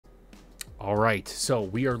All right, so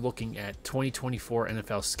we are looking at 2024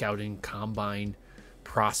 NFL Scouting Combine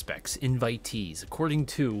prospects, invitees. According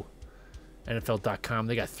to NFL.com,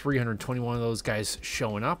 they got 321 of those guys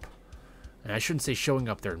showing up. And I shouldn't say showing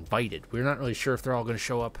up, they're invited. We're not really sure if they're all going to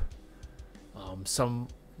show up. Some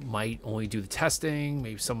might only do the testing.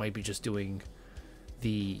 Maybe some might be just doing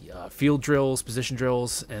the field drills, position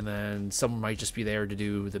drills. And then some might just be there to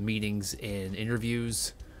do the meetings and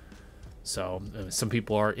interviews. So some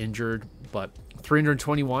people are injured, but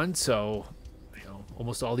 321. So,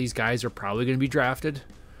 almost all these guys are probably going to be drafted.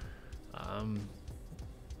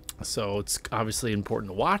 So it's obviously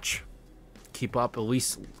important to watch, at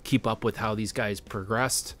least keep up with how these guys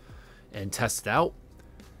progressed and test it out.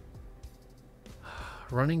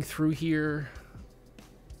 Running through here,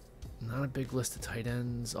 not a big list of tight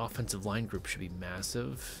ends. Offensive line group should be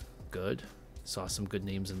massive. Good. Saw some good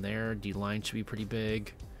names in there. D-line should be pretty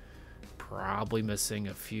big. Probably missing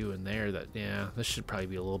a few in there this should probably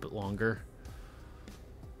be a little bit longer.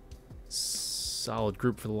 Solid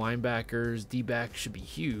group for the linebackers. D-back should be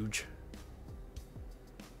huge.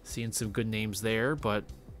 Seeing some good names there, but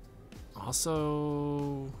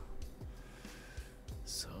also...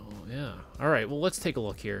 So, yeah. All right, well, let's take a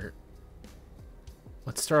look here.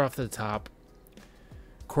 Let's start off at the top.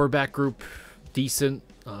 Quarterback group, decent.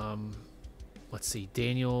 Let's see.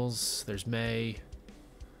 Daniels. There's May.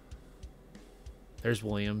 There's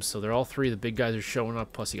Williams. So they're all three of the big guys are showing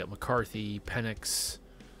up. Plus you got McCarthy, Penix,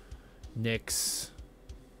 Nix.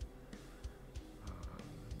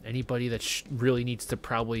 Anybody that really needs to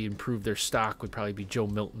probably improve their stock would probably be Joe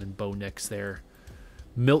Milton and Bo Nix there.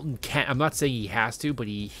 Milton can, I'm not saying he has to, but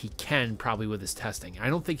he can probably with his testing. I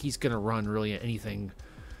don't think he's going to run really anything,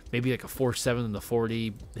 maybe like a 4.7 in the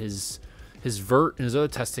 40. His vert and his other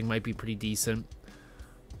testing might be pretty decent.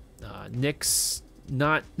 Nix,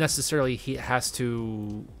 not necessarily he has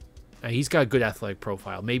to, he's got a good athletic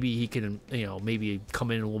profile. Maybe he can, maybe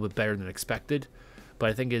come in a little bit better than expected. But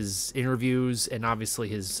I think his interviews and obviously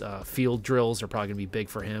his field drills are probably going to be big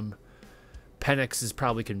for him. Penix is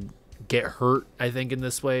probably can get hurt, I think, in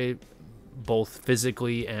this way, both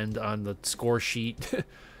physically and on the score sheet.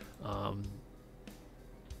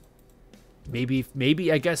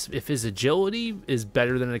 Maybe I guess if his agility is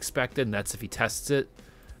better than expected, and that's if he tests it,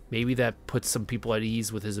 maybe that puts some people at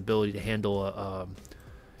ease with his ability to handle a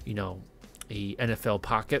NFL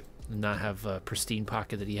pocket and not have a pristine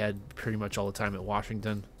pocket that he had pretty much all the time at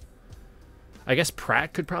Washington. I guess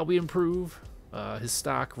Pratt could probably improve his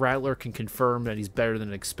stock. Rattler can confirm that he's better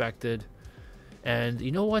than expected. And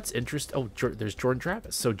you know what's interesting? Oh, there's Jordan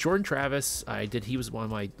Travis. So Jordan Travis, he was one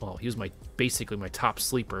of my, he was basically my top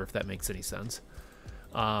sleeper, if that makes any sense.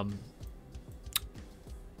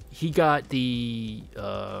 He got the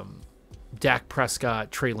Dak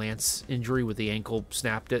Prescott, Trey Lance injury with the ankle,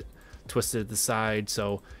 snapped it, twisted at the side.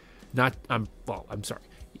 So I'm sorry.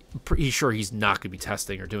 Pretty sure he's not going to be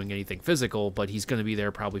testing or doing anything physical, but he's going to be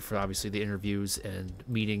there probably for obviously the interviews and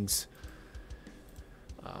meetings.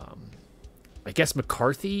 I guess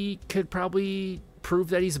McCarthy could probably prove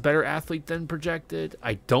that he's a better athlete than projected.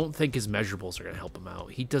 I don't think his measurables are going to help him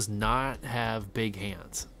out. He does not have big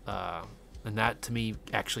hands, and that to me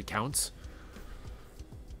actually counts.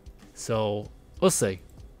 So we'll see.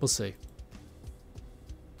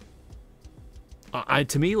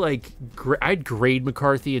 To me, I'd grade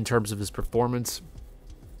McCarthy in terms of his performance,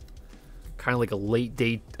 kind of like a late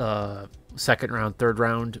date, second round, third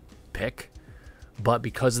round pick. But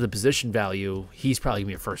because of the position value, he's probably gonna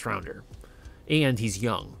be a first rounder, and he's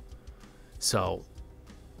young. So,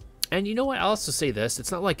 and you know what? I'll also say this: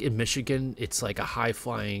 it's not like in Michigan, it's like a high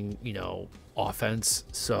flying, offense.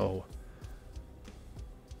 So,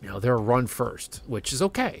 they're a run first, which is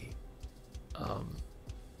okay.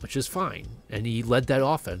 Which is fine. And he led that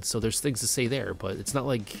offense, so there's things to say there. But it's not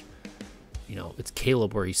like, it's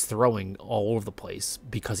Caleb where he's throwing all over the place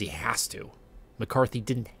because he has to. McCarthy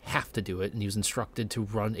didn't have to do it, and he was instructed to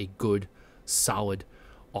run a good, solid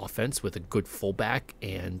offense with a good fullback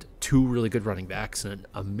and two really good running backs and an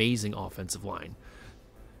amazing offensive line.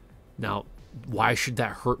 Now, why should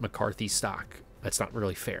that hurt McCarthy's stock? That's not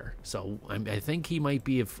really fair. So I think he might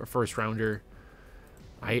be a first rounder.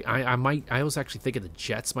 I was actually thinking the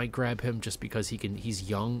Jets might grab him just because he's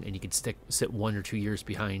young and he could sit 1 or 2 years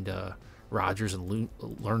behind Rodgers and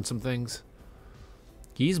learn some things.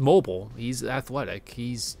 He's mobile. He's athletic.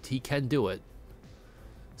 He can do it.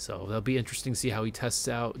 So that'll be interesting to see how he tests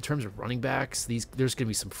out. In terms of running backs, there's going to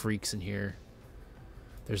be some freaks in here.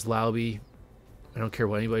 There's Lauby. I don't care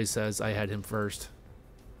what anybody says. I had him first.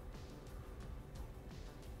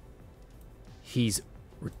 He's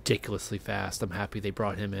ridiculously fast. I'm happy they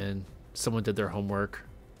brought him in. Someone did their homework.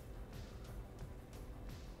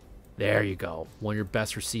 There you go. One of your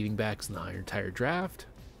best receiving backs in the entire draft.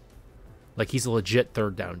 Like, he's a legit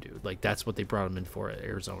third down dude. Like, that's what they brought him in for at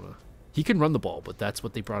Arizona. He can run the ball, but that's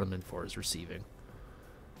what they brought him in for, is receiving.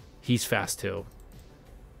 He's fast, too.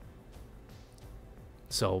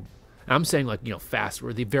 So, I'm saying, like, you know, fast.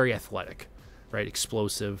 They're very athletic, right?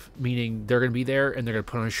 Explosive, meaning they're going to be there and they're going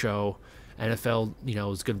to put on a show. NFL, you know,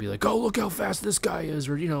 is going to be like, oh, look how fast this guy is.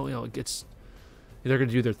 Or, you know, it gets... They're going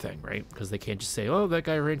to do their thing, right? Because they can't just say, oh, that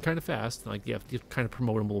guy ran kind of fast. Like, you have to kind of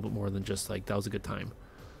promote him a little bit more than just, like, that was a good time.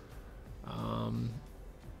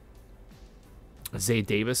 Zay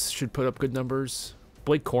Davis should put up good numbers.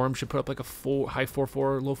 Blake Corum should put up like a high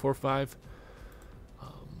 4.4, low 4.5.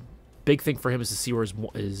 Big thing for him is to see where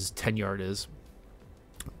his 10-yard is.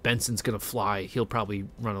 Benson's going to fly. He'll probably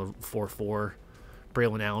run a 4.4.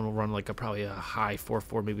 Braylon Allen will run like probably a high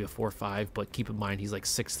 4.4, maybe a 4.5. But keep in mind, he's like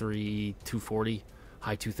 6'3", 240,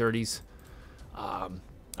 high 230s.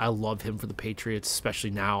 I love him for the Patriots,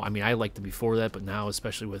 especially now. I mean, I liked him before that, but now,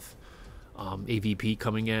 especially with AVP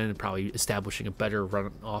coming in and probably establishing a better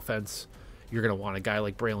run offense, you're going to want a guy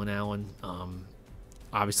like Braylon Allen.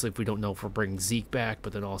 Obviously, if we don't know if we're bringing Zeke back,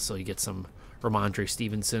 but then also you get some Ramondre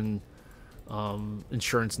Stevenson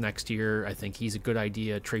insurance next year. I think he's a good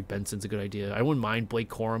idea. Trey Benson's a good idea. I wouldn't mind Blake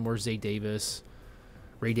Corum or Zay Davis.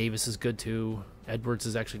 Ray Davis is good too. Edwards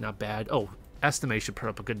is actually not bad. Oh, Estime should put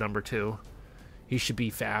up a good number too. He should be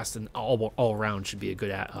fast, and all around should be a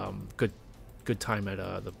good good time at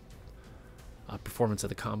the performance at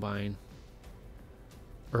the combine.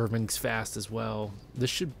 Irving's fast as well. This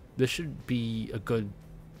should be a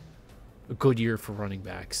good year for running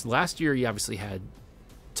backs. Last year, you obviously had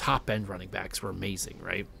top end running backs were amazing,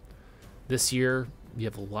 right? This year, you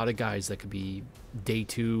have a lot of guys that could be day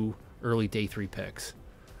 2, early day 3 picks.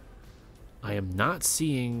 I am not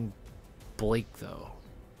seeing Blake though.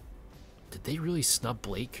 Did they really snub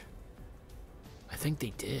Blake? I think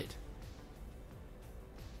they did.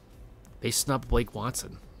 They snubbed Blake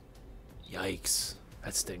Watson. Yikes.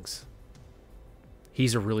 That stinks.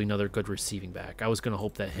 He's a really another good receiving back. I was going to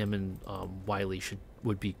hope that him and Wiley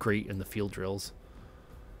would be great in the field drills.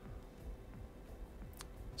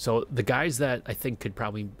 So the guys that I think could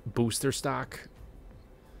probably boost their stock,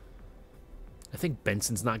 I think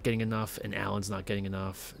Benson's not getting enough and Allen's not getting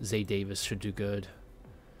enough. Zay Davis should do good.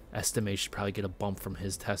 Estime should probably get a bump from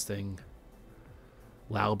his testing.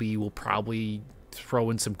 Lauby will probably throw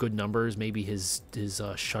in some good numbers. Maybe his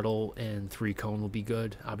shuttle and 3-cone will be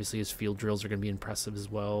good. Obviously, his field drills are going to be impressive as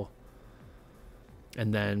well.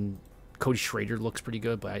 And then Cody Schrader looks pretty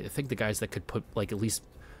good, but I think the guys that could put like at least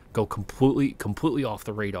go completely off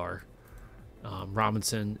the radar,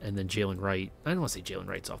 Robinson and then Jalen Wright. I don't want to say Jalen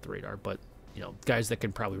Wright's off the radar, but you know, guys that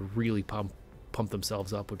can probably really pump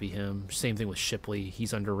themselves up would be him. Same thing with Shipley.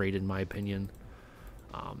 He's underrated in my opinion.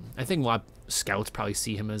 I think a lot of scouts probably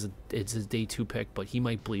see him as it's his day 2 pick, but he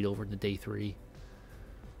might bleed over into day 3.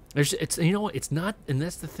 It's you know what, it's not, and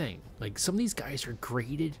that's the thing. Like some of these guys are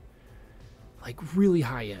graded like really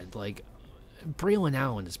high end. Like Braylon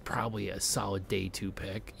Allen is probably a solid day 2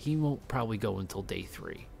 pick. He won't probably go until day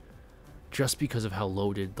 3, just because of how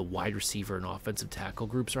loaded the wide receiver and offensive tackle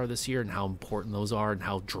groups are this year, and how important those are, and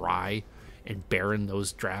how dry and barren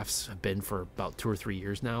those drafts have been for about 2 or 3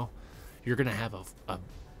 years now. You're going to have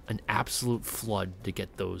an absolute flood to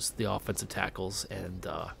get the offensive tackles and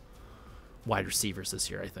wide receivers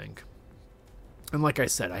this year, I think. And like I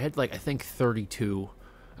said, I had I think 32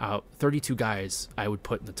 guys I would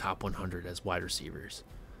put in the top 100 as wide receivers,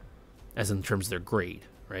 as in terms of their grade,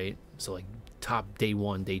 right? So like top day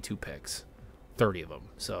 1, day 2 picks, 30 of them.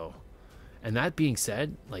 So, and that being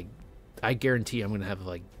said, like I guarantee I'm going to have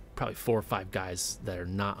like probably 4 or 5 guys that are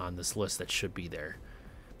not on this list that should be there.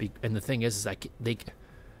 And the thing is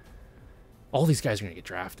all these guys are going to get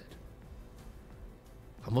drafted.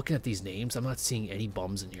 I'm looking at these names. I'm not seeing any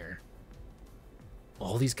bums in here.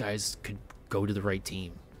 All these guys could go to the right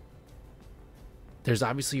team. There's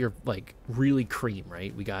obviously your like really cream,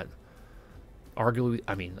 right? We got arguably,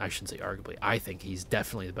 I mean, I shouldn't say arguably. I think he's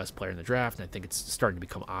definitely the best player in the draft, and I think it's starting to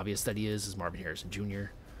become obvious that he is Marvin Harrison Jr.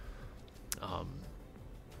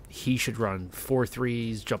 He should run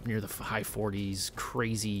 4.3s, jump near the high 40s,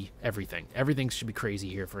 crazy, everything. Everything should be crazy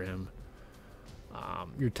here for him.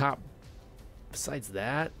 Your top, besides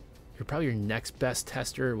that, your next best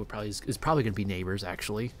tester is probably going to be Neighbors,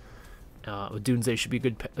 actually. Dunze should be a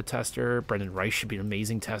good tester. Brendan Rice should be an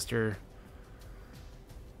amazing tester.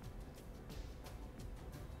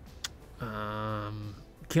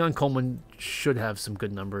 Keon Coleman should have some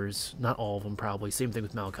good numbers. Not all of them, probably. Same thing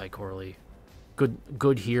with Malachi Corley.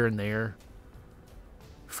 Good here and there.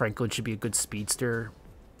 Franklin should be a good speedster.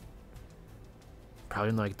 probably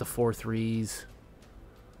in like the 4.3s.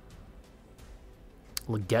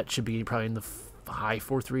 Leggett should be probably in the high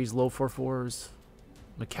 4.3s, low 4.4s.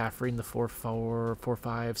 McCaffrey in the 4.4,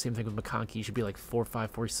 4.5. Same thing with McConkey. He should be like 4.5,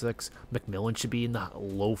 4.6. McMillan should be in the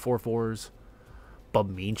low 4.4s. Bub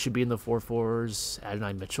Mean should be in the 4.4s.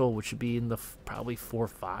 Adonai Mitchell, which should be in the probably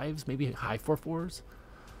 4.5s, maybe high 4.4s.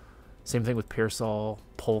 Same thing with Pearsall.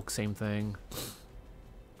 Polk, same thing.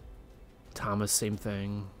 Thomas, same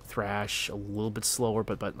thing. Thrash, a little bit slower,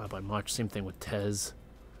 but not by much. Same thing with Tez.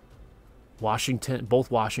 Washington, both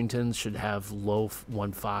Washingtons should have low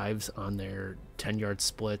 1.5s on their 10-yard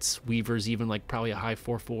splits. Weaver's even like probably a high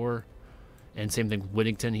 4.4. And same thing with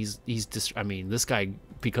Whittington. He's just, I mean, this guy,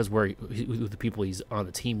 because the people he's on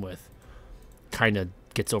the team with, kind of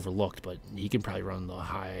gets overlooked, but he can probably run the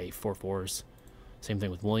high 4.4s. Same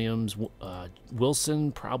thing with Williams.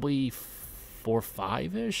 Wilson, probably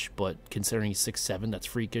 4.5-ish, but considering he's 6'7", that's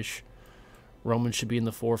freakish. Roman should be in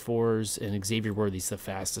the 4.4s, and Xavier Worthy's the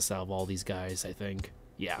fastest out of all these guys, I think.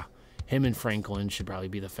 Yeah. Him and Franklin should probably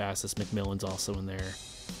be the fastest. McMillan's also in there.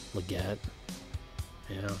 Leggett.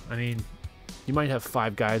 Yeah, I mean, you might have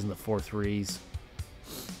 5 guys in the 4.3s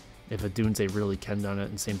if Adunze really can done it,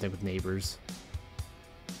 and same thing with Neighbors.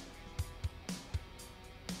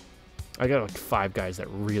 I got like 5 guys that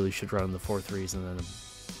really should run in the 4.3s, and then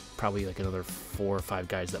probably like another 4 or 5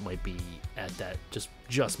 guys that might be at that, just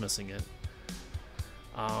missing it.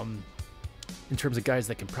 In terms of guys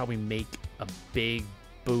that can probably make a big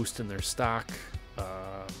boost in their stock,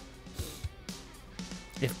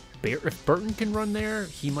 if Burton can run there,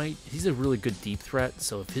 he's a really good deep threat.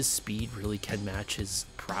 So if his speed really can match his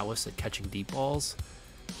prowess at catching deep balls,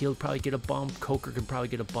 he'll probably get a bump. Coker can probably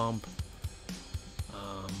get a bump.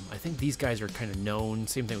 I think these guys are kind of known.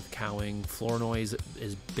 Same thing with Cowing. Flournoy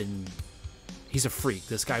he's a freak.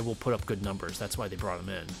 This guy will put up good numbers. That's why they brought him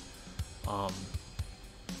in.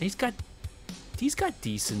 He's got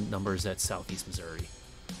decent numbers at Southeast Missouri.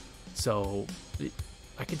 So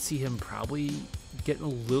I could see him probably getting a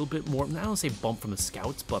little bit more, I don't say bump from the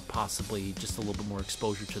scouts, but possibly just a little bit more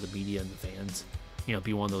exposure to the media and the fans. You know,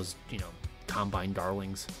 be one of those, combine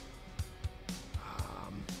darlings.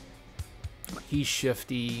 He's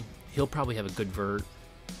shifty. He'll probably have a good vert.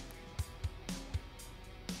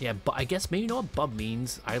 Yeah, but I guess maybe what Bub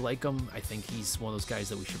means. I like him. I think he's one of those guys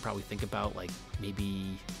that we should probably think about, like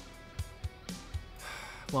maybe.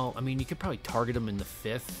 Well, I mean, you could probably target him in the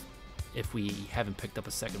 5th if we haven't picked up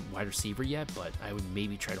a second wide receiver yet, but I would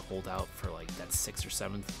maybe try to hold out for like that 6th or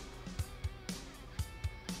 7th.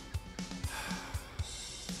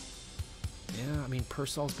 Yeah, I mean,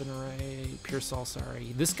 Pearsall's been alright. Pearsall,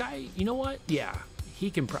 sorry. This guy, you know what? Yeah,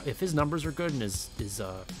 he can. If his numbers are good and his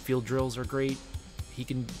field drills are great, he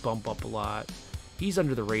can bump up a lot. He's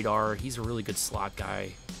under the radar. He's a really good slot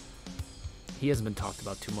guy. He hasn't been talked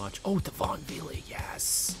about too much. Oh, Devon Veely,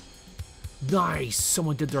 yes. Nice.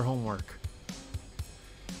 Someone did their homework.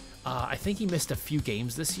 I think he missed a few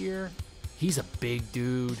games this year. He's a big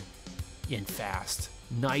dude and fast.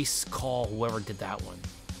 Nice call, whoever did that one.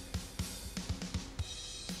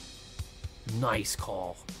 Nice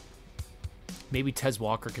call. Maybe Tez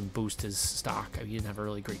Walker can boost his stock. I mean, he didn't have a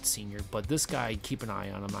really great senior, but this guy, keep an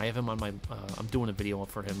eye on him. I have him on my. I'm doing a video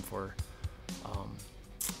for him for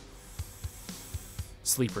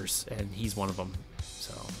sleepers, and he's one of them.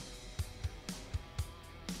 So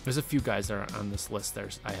there's a few guys that are on this list.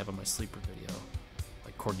 I have on my sleeper video,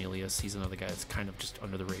 like Cornelius. He's another guy that's kind of just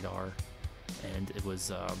under the radar, and it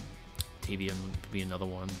was Tavian would be another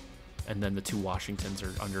one. And then the 2 Washingtons are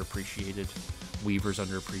underappreciated. Weaver's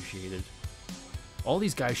underappreciated. All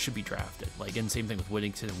these guys should be drafted. Like, and same thing with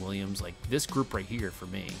Whittington and Williams. Like, this group right here for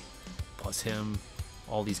me, plus him,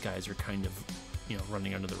 all these guys are kind of,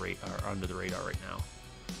 running under the radar right now.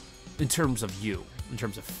 In terms of in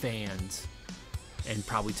terms of fans, and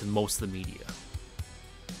probably to most of the media.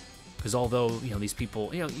 Because although, these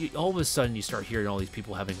people, all of a sudden you start hearing all these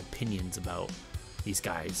people having opinions about these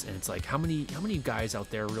guys, and it's like, how many guys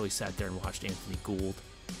out there really sat there and watched Anthony Gould?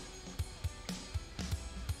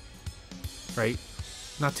 Right?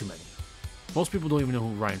 Not too many. Most people don't even know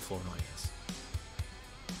who Ryan Flournoy is.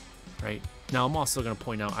 Right? Now, I'm also going to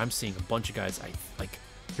point out, I'm seeing a bunch of guys,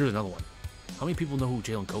 here's another one. How many people know who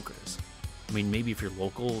Jalen Coker is? I mean, maybe if you're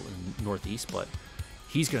local in Northeast, but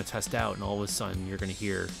he's going to test out, and all of a sudden you're going to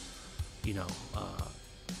hear,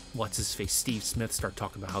 what's his face, Steve Smith, start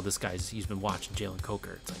talking about how this he's been watching Jalen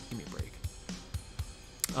Coker. It's like, give me a break.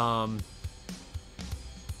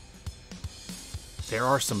 There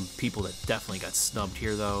are some people that definitely got snubbed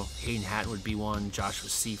here, though. Hayden Hatton would be one. Joshua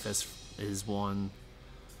Cephas is one.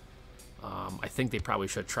 I think they probably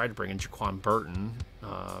should have tried to bring in Jaquan Burton.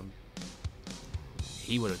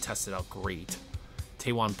 he would have tested out great.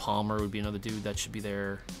 Tawan Palmer would be another dude that should be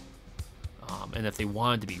there. And if they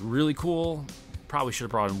wanted to be really cool, probably should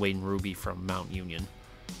have brought in Wade and Ruby from Mount Union.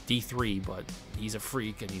 D3, but he's a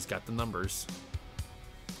freak and he's got the numbers.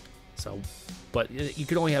 So, but you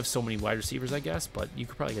could only have so many wide receivers, I guess, but you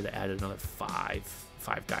could probably get added another five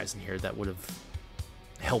guys in here that would have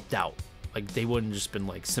helped out. Like, they wouldn't just been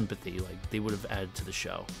like sympathy, like they would have added to the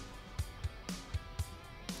show.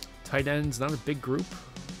 Tight ends, not a big group,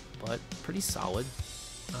 but pretty solid.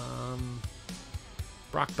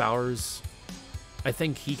 Brock Bowers, I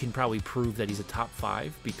think he can probably prove that he's a top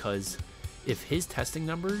 5, because if his testing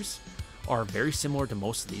numbers are very similar to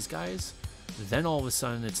most of these guys, then all of a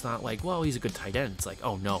sudden it's not like, well, he's a good tight end. It's like,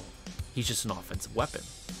 oh no, he's just an offensive weapon,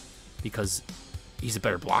 because he's a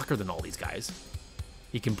better blocker than all these guys.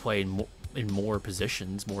 He can play in more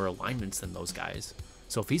positions, more alignments than those guys.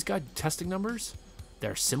 So if he's got testing numbers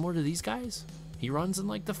that are similar to these guys, he runs in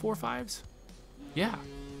like the 4.5s. Yeah.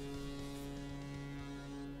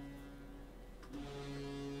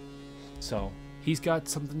 So he's got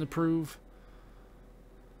something to prove.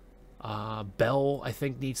 Bell, I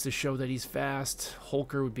think, needs to show that he's fast.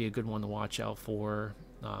 Holker would be a good one to watch out for.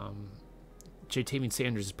 Jatavian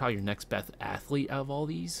Sanders is probably your next best athlete out of all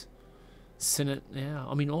these. Sinnott, yeah.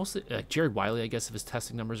 I mean, also Jared Wiley, I guess, if his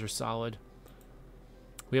testing numbers are solid.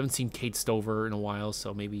 We haven't seen Kate Stover in a while,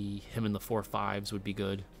 so maybe him in the 4.5s would be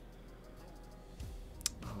good.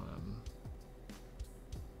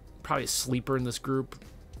 Probably a sleeper in this group.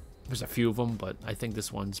 There's a few of them, but I think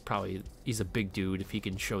this one's probably, he's a big dude. If he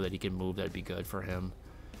can show that he can move, that'd be good for him.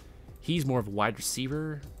 He's more of a wide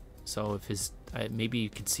receiver, so if his, maybe you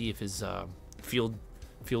could see if his field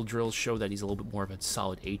drills show that he's a little bit more of a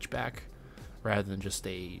solid H-back rather than just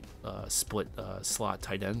a split slot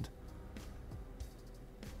tight end.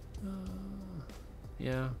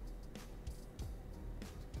 Yeah.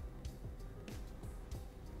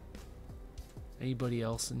 Anybody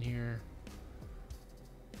else in here?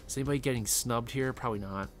 Is anybody getting snubbed here? Probably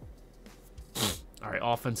not. All right,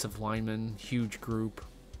 offensive lineman, huge group.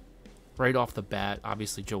 Right off the bat,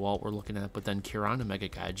 obviously Joe Alt we're looking at, but then Kieran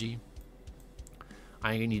Megakaji.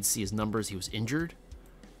 I need to see his numbers. He was injured,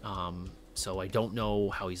 so I don't know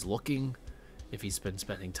how he's looking, if he's been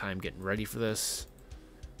spending time getting ready for this.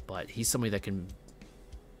 But he's somebody that can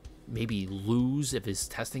maybe lose. If his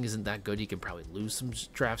testing isn't that good, he can probably lose some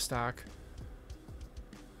draft stock.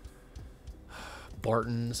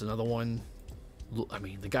 Barton's another one. I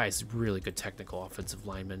mean, the guy's really good technical offensive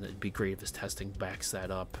lineman. It'd be great if his testing backs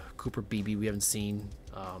that up. Cooper Beebe, we haven't seen.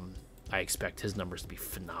 I expect his numbers to be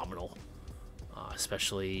phenomenal.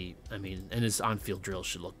 Especially, I mean, and his on-field drills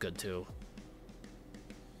should look good too.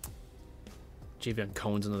 Javion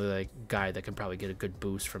Cohen's another guy that can probably get a good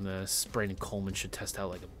boost from this. Brandon Coleman should test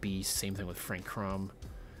out like a beast. Same thing with Frank Crum.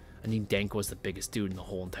 I mean, Danko was the biggest dude in the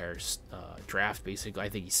whole entire draft, basically. I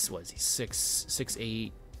think he's, what is he,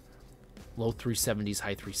 6'8", low 370s,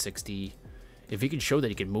 high 360. If he can show that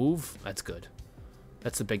he can move, that's good.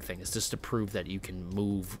 That's the big thing, is just to prove that you can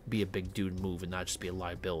move, be a big dude, move, and not just be a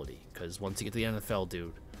liability. Because once you get to the NFL,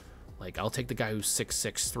 dude, like, I'll take the guy who's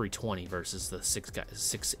 6'6", 320 versus the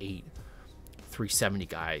 6'8", 370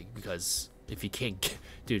 guy, because if you can't,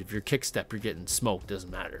 dude, if your kick step, you're getting smoked,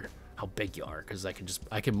 doesn't matter how big you are, because I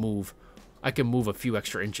can move a few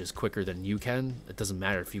extra inches quicker than you can. It doesn't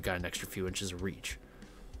matter if you got an extra few inches of reach.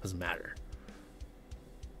 Doesn't matter.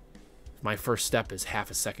 If my first step is half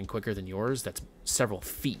a second quicker than yours, that's several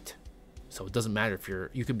feet. So it doesn't matter if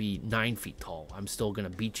you could be 9 feet tall. I'm still gonna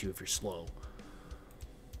beat you if you're slow.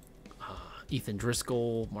 Ethan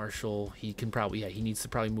Driscoll, Marshall, he can probably, yeah, he needs to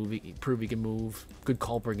probably prove he can move. Good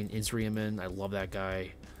call bringing Israel in. I love that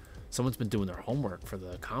guy. Someone's been doing their homework for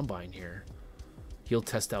the combine here. He'll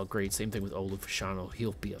test out great. Same thing with Olu Fashano.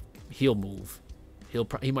 He'll move.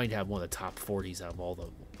 He might have one of the top 40s out of all the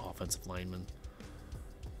offensive linemen.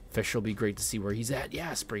 Fisher will be great to see where he's at.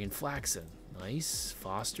 Yes, bringing Flaxen. Nice.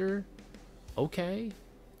 Foster. Okay.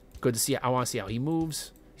 Good to see. I want to see how he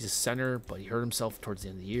moves. He's a center, but he hurt himself towards the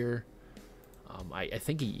end of the year. I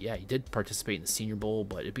think he did participate in the Senior Bowl,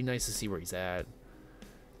 but it'd be nice to see where he's at.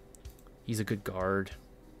 He's a good guard.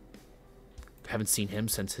 Haven't seen him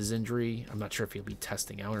since his injury. I'm not sure if he'll be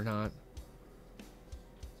testing out or not.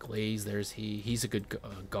 Glaze, there's he. He's a good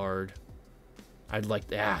guard. I'd like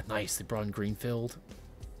that. Nice. They brought in Greenfield.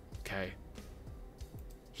 Okay.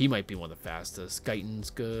 He might be one of the fastest. Guyton's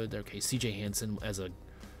good. Okay, CJ Hansen as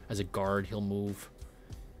a guard, he'll move.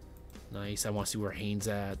 Nice. I want to see where Haynes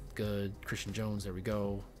at. Good. Christian Jones, there we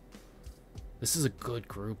go. This is a good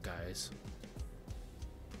group, guys.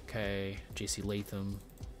 Okay. JC Latham.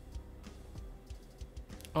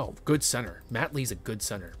 Oh, good center. Matt Lee's a good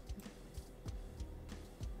center.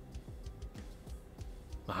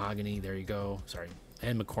 Mahogany, there you go. Sorry.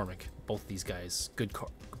 And McCormick. Both these guys. Good.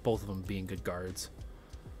 Both of them being good guards.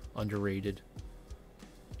 Underrated.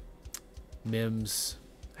 Mims.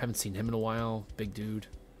 Haven't seen him in a while. Big dude.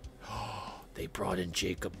 They brought in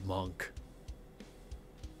Jacob Monk.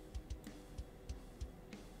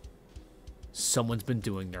 Someone's been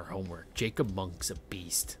doing their homework. Jacob Monk's a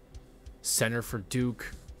beast. Center for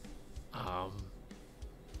Duke.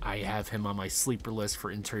 I have him on my sleeper list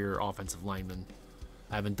for interior offensive lineman.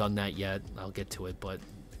 I haven't done that yet. I'll get to it, but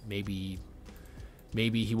maybe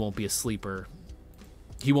he won't be a sleeper.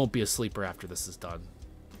 He won't be a sleeper after this is done.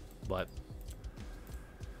 But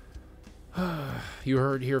you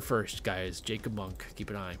heard here first, guys. Jacob Monk. Keep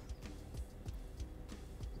an eye.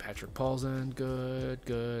 Patrick Paulson.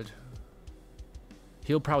 Good.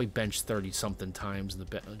 He'll probably bench 30-something times in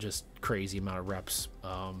the just crazy amount of reps.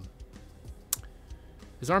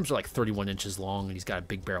 His arms are like 31 inches long, and he's got a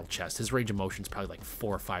big barrel chest. His range of motion is probably like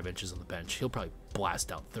 4 or 5 inches on the bench. He'll probably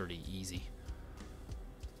blast out 30 easy.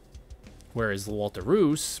 Whereas Walter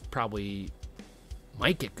Roos probably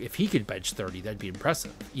might get, if he could bench 30, that'd be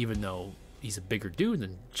impressive. Even though he's a bigger dude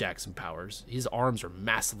than Jackson Powers, his arms are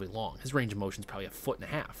massively long. His range of motion is probably 1.5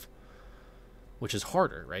 feet, which is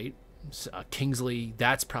harder, right? Kingsley,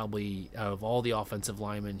 that's probably, out of all the offensive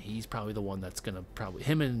linemen, he's probably the one that's going to probably,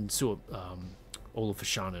 him and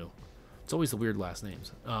Olufashanu. It's always the weird last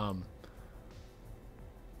names.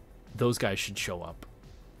 Those guys should show up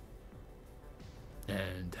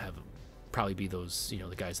and have probably be those,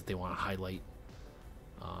 the guys that they want to highlight.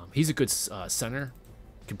 He's a good center.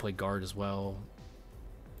 Can play guard as well.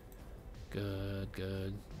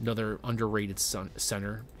 Good. Another underrated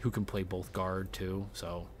center who can play both guard too.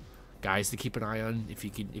 So guys to keep an eye on. If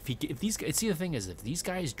these guys, see, the thing is, if these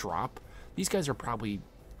guys drop, these guys are probably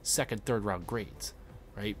second, third round grades,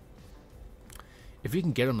 right? If you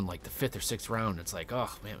can get them in like the 5th or 6th round, it's like, oh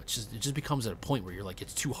man, it just becomes at a point where you're like,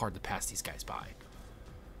 it's too hard to pass these guys by.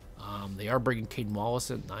 They are bringing Caden Wallace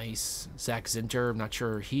in, nice. Zach Zinter, I'm not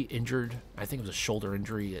sure, he injured. I think it was a shoulder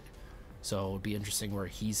injury, so it'd be interesting where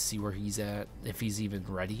he's at, if he's even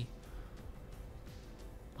ready.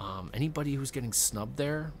 Anybody who's getting snubbed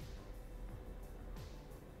there?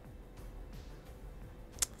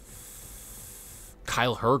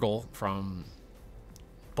 Kyle Hergel from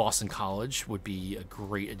Boston College would be a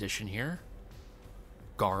great addition here.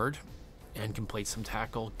 Guard, and can play some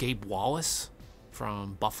tackle. Gabe Wallace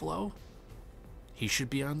from Buffalo. He should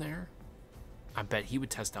be on there. I bet he would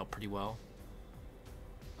test out pretty well.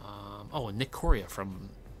 And Nick Correa from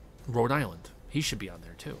Rhode Island. He should be on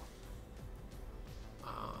there too.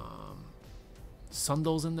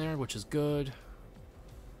 Sundle's in there, which is good.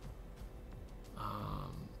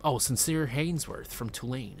 Sincere Hainsworth from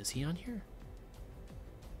Tulane. Is he on here?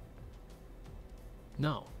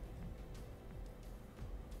 No.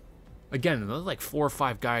 Again, another like 4 or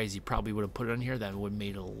 5 guys you probably would have put on here that would have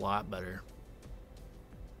made it a lot better.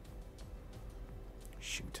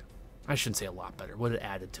 Shoot. I shouldn't say a lot better. Would have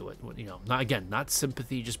added to it. Not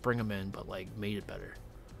sympathy, just bring them in, but like made it better.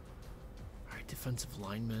 All right, defensive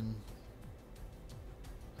lineman.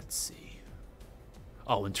 Let's see.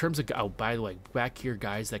 In terms of, by the way, back here,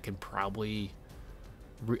 guys that can probably,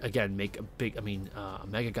 again, make a big,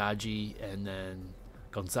 Megagaji and then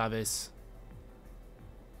Gonzalez.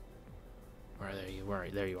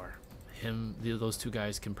 There you are. Those 2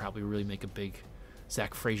 guys can probably really make a big.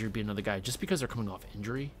 Zach Frazier be another guy, just because they're coming off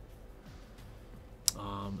injury.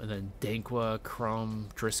 And then Dankwa, Crum,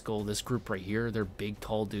 Driscoll, this group right here, they're big,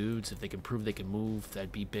 tall dudes. If they can prove they can move,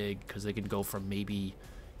 that'd be big, because they can go from maybe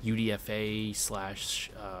UDFA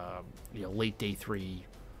 / late day 3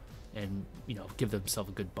 and give themselves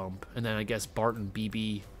a good bump. And then I guess Barton,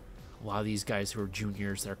 BB, a lot of these guys who are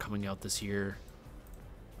juniors that are coming out this year.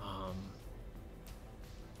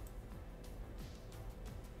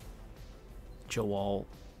 Joe Wall,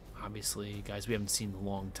 obviously, guys we haven't seen in a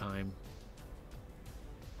long time.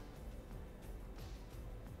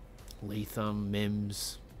 Latham,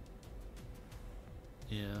 Mims.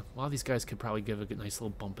 Yeah, a lot of these guys could probably give a nice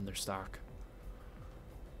little bump in their stock.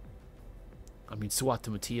 Suat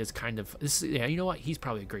Matia is kind of... you know what? He's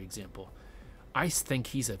probably a great example. I think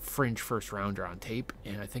he's a fringe first rounder on tape,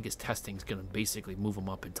 and I think his testing is going to basically move him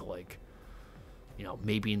up into like,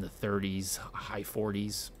 maybe in the 30s, high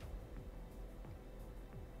 40s.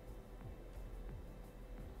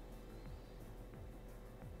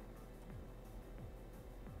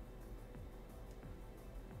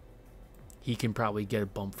 He can probably get a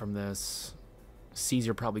bump from this.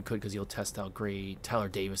 Caesar probably could, because he'll test out great. Tyler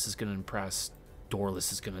Davis is going to impress.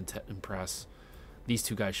 Dorless is going to impress. These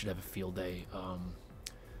two guys should have a field day.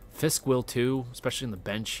 Fisk will too, especially in the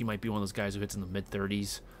bench. He might be one of those guys who hits in the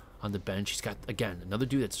mid-30s on the bench. He's got, again, another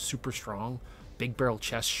dude that's super strong. Big barrel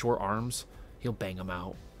chest, short arms. He'll bang them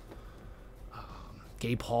out.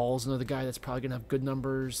 Gabe Hall's another guy that's probably going to have good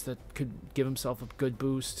numbers that could give himself a good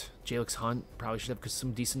boost. Jalix Hunt probably should have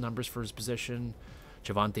some decent numbers for his position.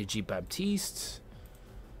 Javante G. Baptiste.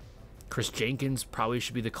 Chris Jenkins probably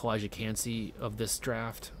should be the Kalijah Cansey of this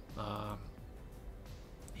draft.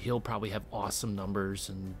 He'll probably have awesome numbers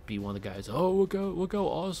and be one of the guys, oh, look how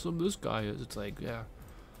awesome this guy is. It's like, yeah.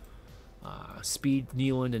 Speed,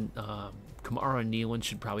 Nealon, and Kamara and Nealon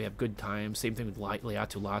should probably have good times. Same thing with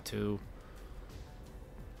Leatu Latu.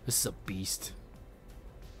 This is a beast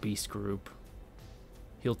group.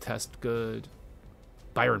 He'll test good.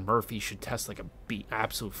 Byron Murphy should test like a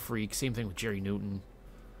absolute freak. Same thing with Jerry Newton.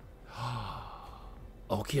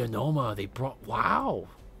 Okianoma, they brought, wow.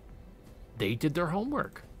 They did their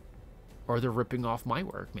homework. Or they're ripping off my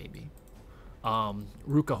work, maybe.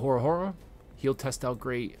 Ruka Horahora, he'll test out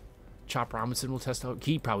great. Chop Robinson will test out.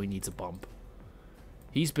 He probably needs a bump.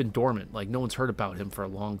 He's been dormant. Like, no one's heard about him for a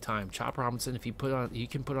long time. Chop Robinson, if he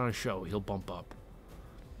can put on a show, he'll bump up.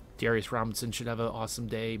 Darius Robinson should have an awesome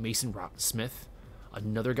day. Mason Smith,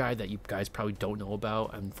 another guy that you guys probably don't know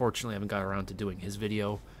about. Unfortunately, I haven't got around to doing his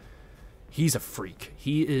video. He's a freak.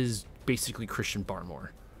 He is basically Christian Barmore.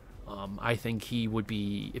 I think he would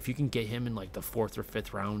be, if you can get him in like the 4th or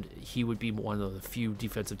 5th round, he would be one of the few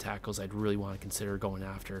defensive tackles I'd really want to consider going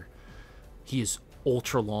after. He is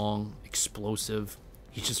ultra long, explosive.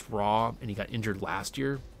 He's just raw, and he got injured last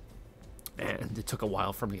year, and it took a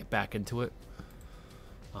while for him to get back into it.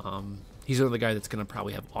 He's another guy that's going to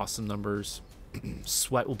probably have awesome numbers.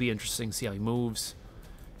 Sweat will be interesting, see how he moves.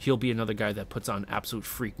 He'll be another guy that puts on absolute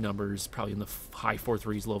freak numbers, probably in the high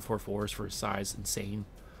 4.3s, low 4.4s for his size. Insane.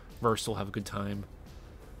 Verse will have a good time.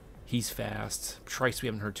 He's fast. Trice, we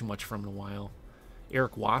haven't heard too much from in a while.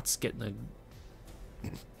 Eric Watts getting a...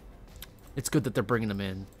 It's good that they're bringing him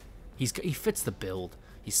in. He fits the build.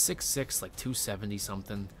 He's 6'6", like 270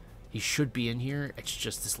 something. He should be in here. It's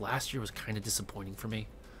just this last year was kind of disappointing for me.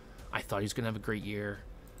 I thought he was going to have a great year.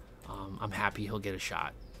 I'm happy he'll get a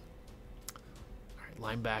shot. All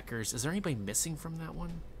right, linebackers. Is there anybody missing from that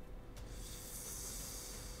one?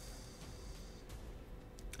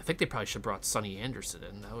 I think they probably should have brought Sonny Anderson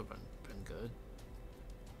in. That would have been good.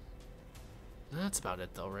 That's about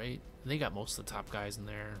it, though, right? They got most of the top guys in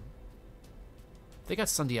there. If they got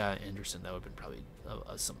Sundia Anderson, that would have been probably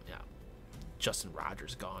some, yeah. Justin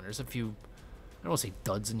Rogers gone. There's a few, I don't want to say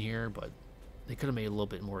duds in here, but they could have made it a little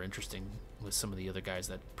bit more interesting with some of the other guys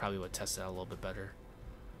that probably would test it out a little bit better.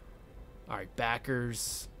 All right,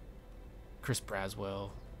 backers. Chris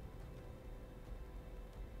Braswell.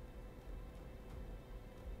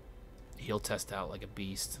 He'll test out like a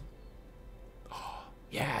beast. Oh,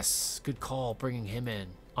 yes, good call bringing him in.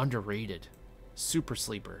 Underrated. Super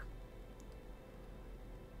sleeper.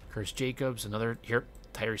 Curtis Jacobs, another, here,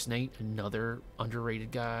 Tyrese Knight, another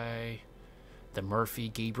underrated guy. The Murphy,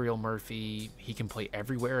 Gabriel Murphy, he can play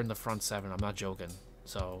everywhere in the front seven. I'm not joking.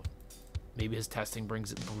 So maybe his testing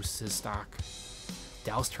boosts his stock.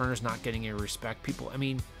 Dallas Turner's not getting any respect. People, I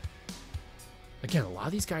mean, again, a lot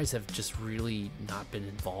of these guys have just really not been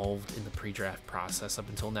involved in the pre-draft process up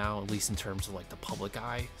until now, at least in terms of like the public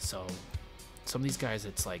eye. So some of these guys,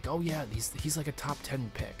 it's like, oh yeah, he's like a top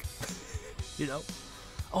 10 pick, you know?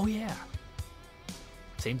 Oh yeah.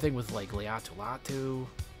 Same thing with like Leatu Latu.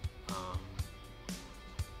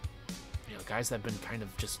 You know, guys that have been kind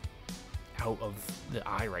of just out of the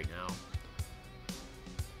eye right now.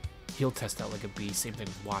 He'll test out like a beast. Same thing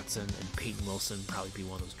with Watson and Peyton Wilson. Probably be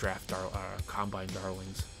one of those combine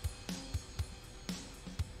darlings.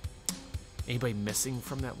 Anybody missing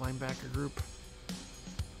from that linebacker group?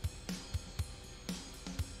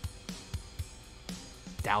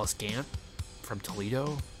 Dallas Gant from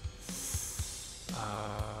Toledo.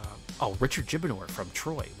 Oh, Richard Gibonor from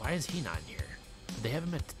Troy. Why is he not in here? Did they have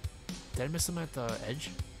him at... Did I miss him at the edge?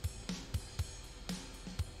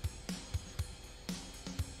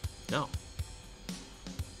 No.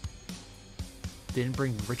 They didn't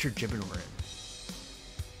bring Richard Gibonor in.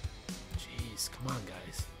 Jeez, come on,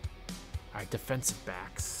 guys. All right, defensive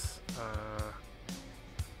backs.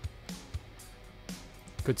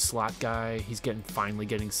 Good slot guy. He's finally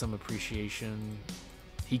getting some appreciation.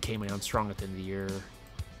 He came on strong at the end of the year.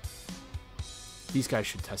 These guys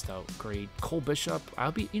should test out great. Cole Bishop,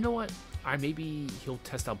 you know what? Maybe he'll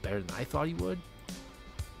test out better than I thought he would.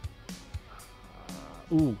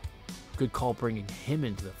 Ooh, good call bringing him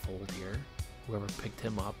into the fold here. Whoever picked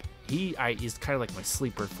him up. He's kind of like my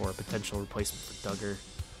sleeper for a potential replacement for Duggar.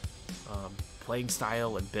 playing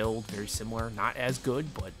style and build very similar. Not as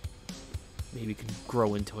good, but maybe can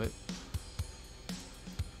grow into it.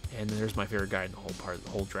 And then there's my favorite guy in the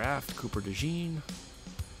whole draft, Cooper DeJean.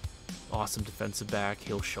 Awesome defensive back.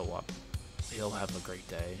 He'll show up. He'll have a great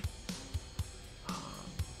day.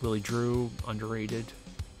 Willie Drew, underrated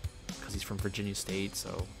because he's from Virginia State,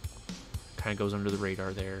 so kind of goes under the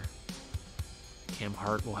radar there. Cam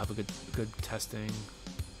Hart will have a good testing.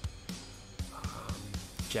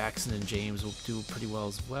 Jackson and James will do pretty well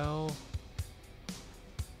as well.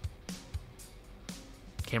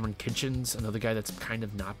 Cameron Kitchens, another guy that's kind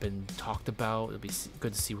of not been talked about. It'll be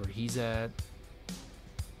good to see where he's at.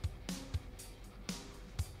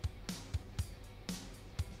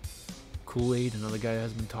 Kool-Aid, another guy that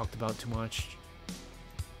hasn't been talked about too much.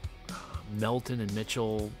 Melton and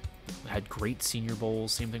Mitchell had great senior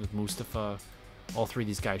bowls. Same thing with Mustafa. All three of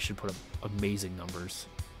these guys should put up amazing numbers.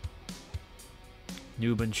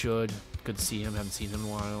 Newman should. Good to see him. Haven't seen him in a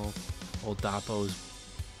while. Old Dapo's,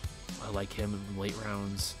 I like him in the late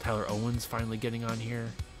rounds. Tyler Owens finally getting on here.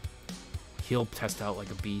 He'll test out like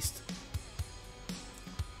a beast.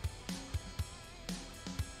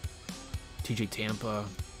 TJ Tampa.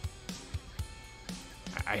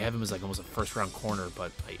 I have him as like almost a first round corner,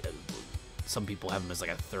 but some people have him as like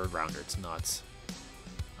a third rounder. It's nuts.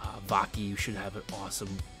 Vaki, you should have an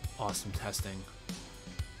awesome testing.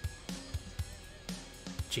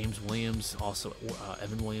 James Williams, also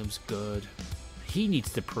Evan Williams, good. He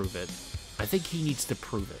needs to prove it. I think he needs to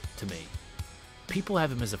prove it to me. People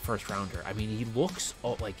have him as a first rounder. I mean, he looks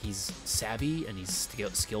like he's savvy and he's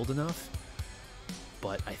skilled enough,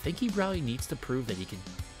 but I think he probably needs to prove that he can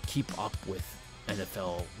keep up with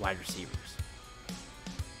NFL wide receivers.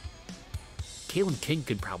 Kalen King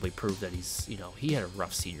could probably prove that he's, he had a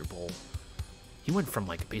rough Senior Bowl. He went from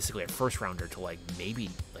like basically a first rounder to like maybe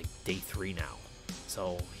like day 3 now.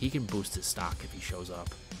 So he can boost his stock if he shows up.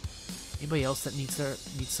 Anybody else that needs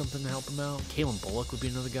something to help him out? Kalen Bullock would be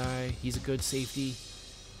another guy. He's a good safety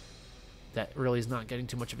that really is not getting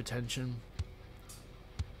too much of attention.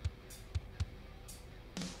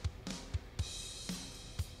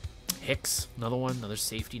 Hicks, another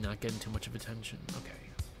safety not getting too much of attention. Okay.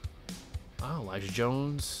 Oh, Elijah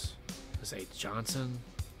Jones, Zay Johnson,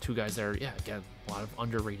 2 guys there. Yeah, again, a lot of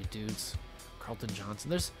underrated dudes. Carlton Johnson.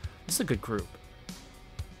 This is a good group.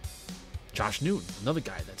 Josh Newton, another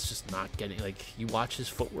guy that's just not getting, like, you watch his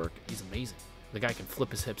footwork, he's amazing. The guy can flip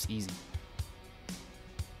his hips easy.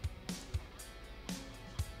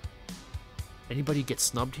 Anybody get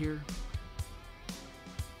snubbed here?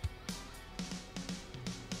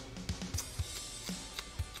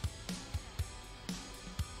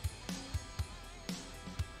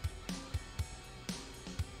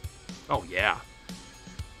 Oh, yeah.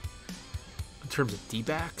 In terms of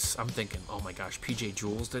D-backs, I'm thinking, oh my gosh, PJ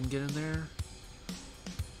Jules didn't get in there.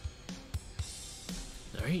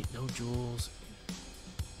 There ain't no Jules.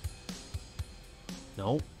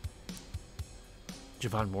 Nope.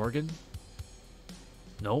 Javon Morgan?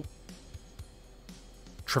 Nope.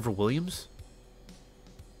 Trevor Williams?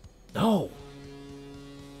 No.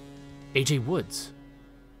 AJ Woods?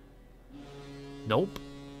 Nope.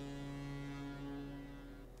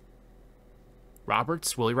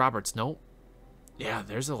 Roberts? Willie Roberts? Nope. Yeah,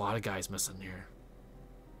 there's a lot of guys missing here.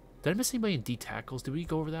 Did I miss anybody in D tackles? Did we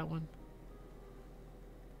go over that one?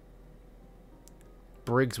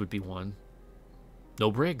 Briggs would be one.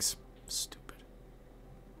 No Briggs. Stupid.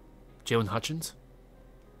 Jalen Hutchins?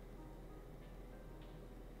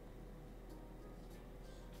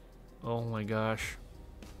 Oh my gosh.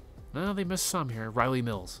 No, they missed some here. Riley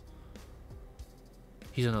Mills.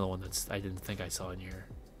 He's another one I didn't think I saw in here.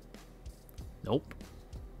 Nope.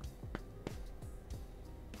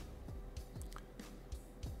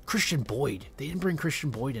 Christian Boyd. They didn't bring Christian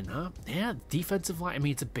Boyd in, huh? Yeah, defensive line. I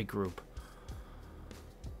mean, it's a big group.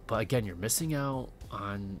 But again, you're missing out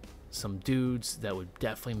on some dudes that would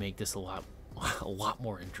definitely make this a lot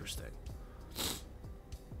more interesting.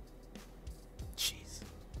 Jeez.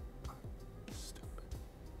 Stupid.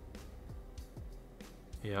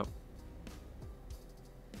 Yep.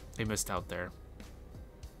 They missed out there.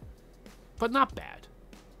 But not bad.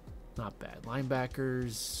 Not bad.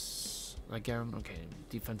 Linebackers, again, okay,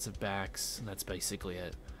 defensive backs, and that's basically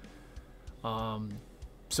it.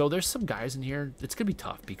 So there's some guys in here. It's going to be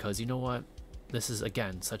tough because, you know what? This is,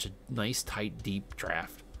 again, such a nice, tight, deep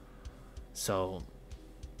draft. So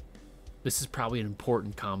this is probably an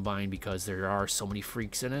important combine because there are so many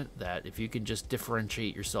freaks in it that if you can just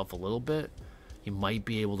differentiate yourself a little bit, you might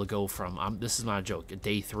be able to go from, this is not a joke, a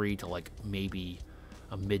day 3 to like maybe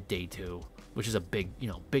a mid day 2, which is a big,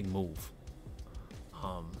 big move.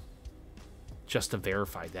 just to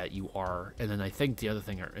verify that you are. And then I think the other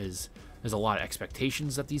thing is there's a lot of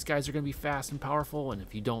expectations that these guys are going to be fast and powerful, and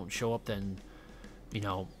if you don't show up, then, you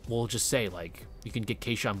know, we'll just say, like, you can get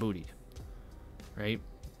Keishawn bootied, right?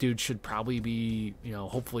 Dude should probably be, you know,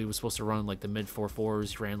 hopefully he was supposed to run like the mid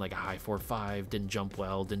 4.4s, ran like a high 4.5, didn't jump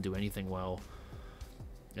well, didn't do anything well,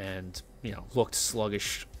 and, you know, looked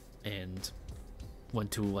sluggish, and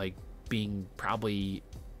went to like being probably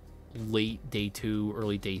late day 2,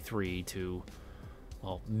 early day 3 to,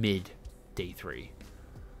 well, mid day 3.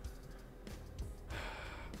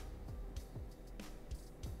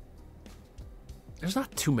 There's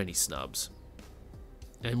not too many snubs,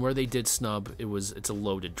 and where they did snub, it's a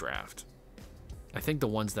loaded draft. I think the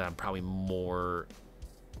ones that I'm probably more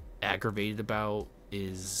aggravated about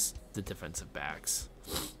is the defensive backs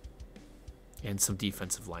and some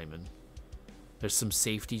defensive linemen. There's some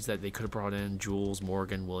safeties that they could have brought in: Jules,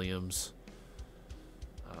 Morgan, Williams,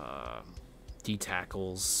 D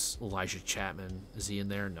tackles, Elijah Chapman. Is he in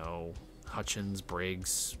there? No. Hutchins,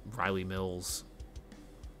 Briggs, Riley Mills,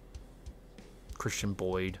 Christian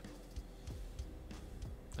Boyd,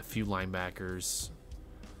 a few linebackers.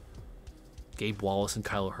 Gabe Wallace and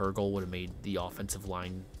Kyler Hergel would have made the offensive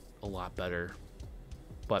line a lot better.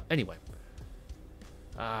 But anyway,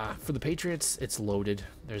 for the Patriots, it's loaded.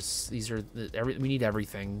 We need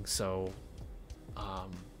everything. So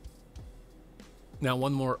now,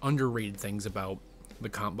 one more underrated things about the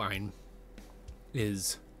combine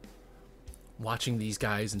is watching these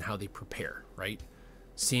guys and how they prepare, right?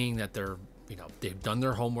 Seeing that they've done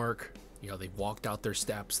their homework, they've walked out their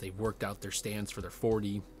steps, they've worked out their stance for their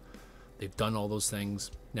 40, they've done all those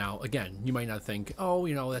things. Now, again, you might not think, oh,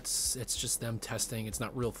 it's just them testing, it's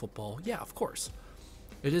not real football. Yeah, of course.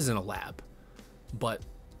 It is in a lab. But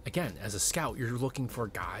again, as a scout, you're looking for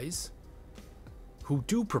guys who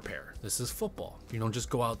do prepare. This is football. You don't just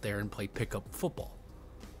go out there and play pickup football,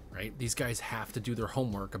 right? These guys have to do their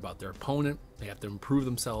homework about their opponent. They have to improve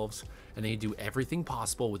themselves, and they do everything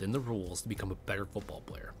possible within the rules to become a better football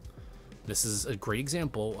player. This is a great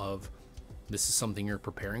example of this is something you're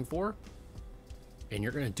preparing for, and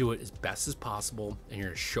you're going to do it as best as possible, and you're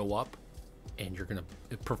going to show up, and you're going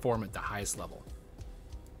to perform at the highest level.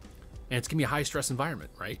 And it's going to be a high-stress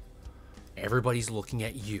environment, right? Everybody's looking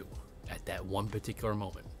at you at that one particular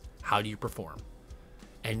moment. How do you perform?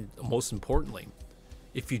 And most importantly,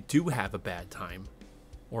 if you do have a bad time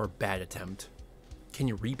or a bad attempt, can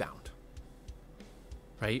you rebound?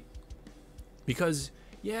 Right? Because,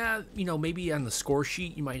 yeah, maybe on the score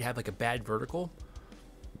sheet you might have like a bad vertical.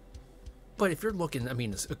 But if you're looking,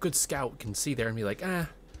 a good scout can see there and be like,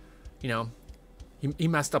 he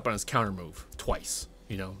messed up on his counter move twice,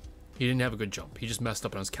 He didn't have a good jump. He just messed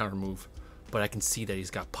up on his counter move. But I can see that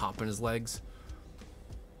he's got pop in his legs.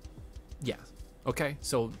 Yeah. Okay.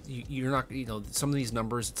 So you're not, some of these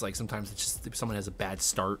numbers, it's like sometimes it's just someone has a bad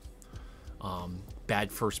start,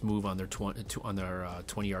 bad first move on their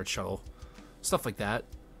 20-yard shuttle, stuff like that.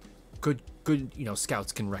 Good,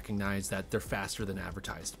 scouts can recognize that they're faster than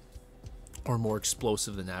advertised or more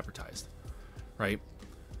explosive than advertised, right?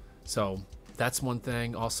 So that's one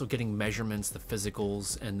thing. Also getting measurements, the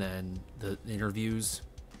physicals, and then the interviews.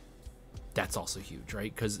 That's also huge,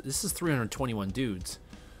 right? Because this is 321 dudes.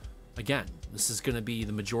 Again, this is going to be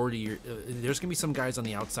the majority. There's going to be some guys on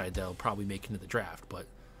the outside that'll probably make into the draft, but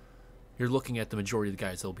you're looking at the majority of the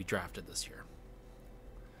guys that will be drafted this year.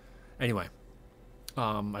 Anyway,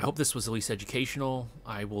 I hope this was at least educational.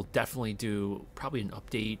 I will definitely do probably an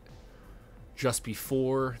update just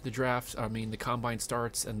before the draft. The combine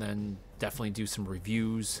starts, and then definitely do some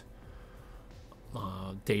reviews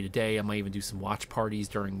day to day. I might even do some watch parties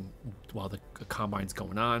while the combine's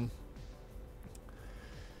going on.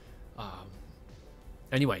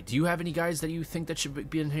 Anyway, do you have any guys that you think that should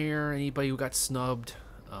be in here? Anybody who got snubbed?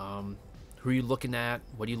 Who are you looking at?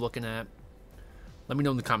 What are you looking at? Let me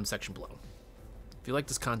know in the comment section below. If you like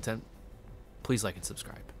this content, please like and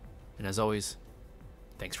subscribe. And as always,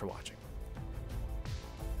 thanks for watching.